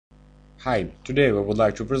Hi, today we would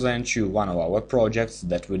like to present you one of our projects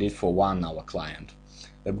that we did for our client.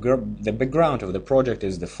 The background of the project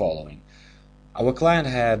is the following. Our client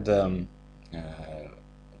had to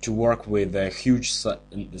work with huge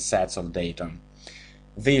sets of data.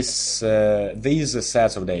 These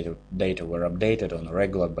sets of data were updated on a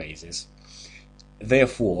regular basis.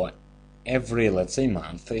 Therefore, every, let's say,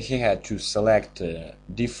 month, he had to select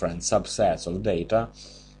different subsets of data,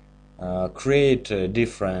 create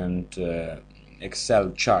different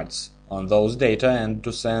Excel charts on those data, and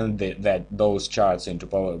to send those charts into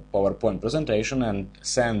PowerPoint presentation and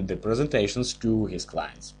send the presentations to his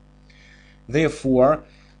clients. Therefore,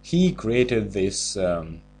 he created this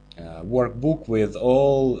workbook with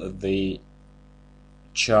all the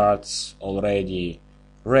charts already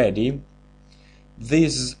ready.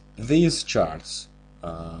 These charts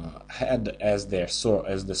had as the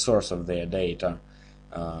source of their data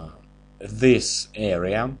this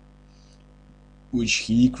area, which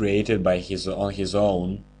he created on his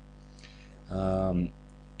own,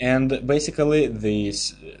 and basically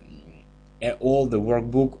all the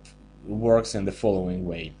workbook works in the following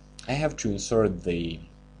way. I have to insert the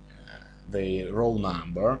row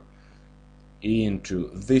number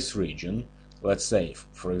into this region. Let's say,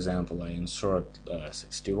 for example, I insert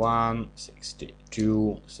 61,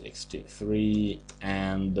 62, 63,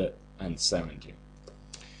 and 70.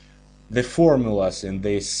 The formulas in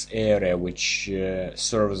this area, which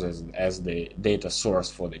serves as the data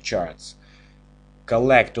source for the charts,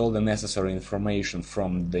 collect all the necessary information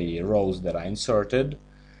from the rows that I inserted,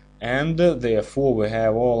 and therefore we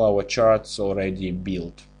have all our charts already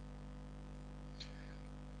built.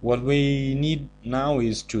 What we need now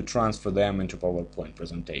is to transfer them into PowerPoint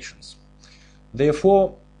presentations.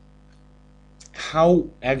 Therefore, how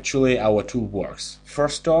actually our tool works?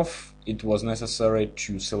 First off, it was necessary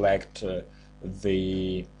to select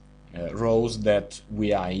the rows that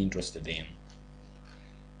we are interested in.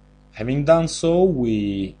 Having done so,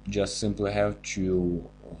 we just simply have to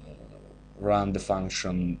run the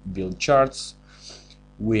function build charts.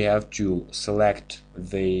 We have to select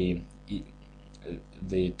the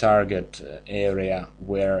target area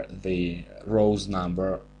where the row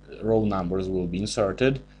numbers will be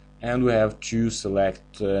inserted, and we have to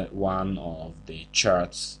select one of the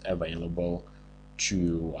charts available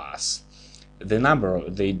to us.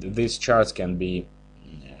 These charts can be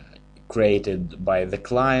created by the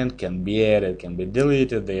client, can be added, can be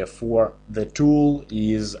deleted. Therefore, the tool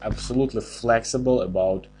is absolutely flexible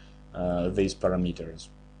about these parameters.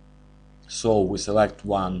 So we select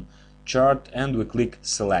one chart and we click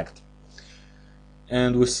select,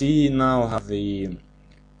 and we see now how the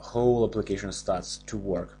whole application starts to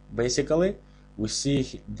work. Basically, we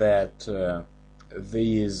see that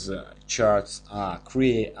these charts are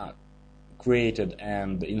created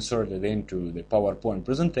and inserted into the PowerPoint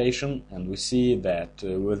presentation, and we see that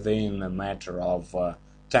within a matter of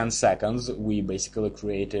 10 seconds we basically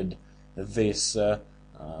created this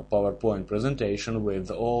PowerPoint presentation with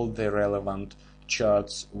all the relevant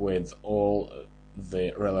charts, with all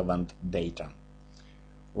the relevant data.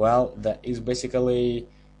 Well, that is basically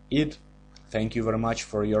it. Thank you very much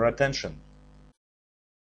for your attention.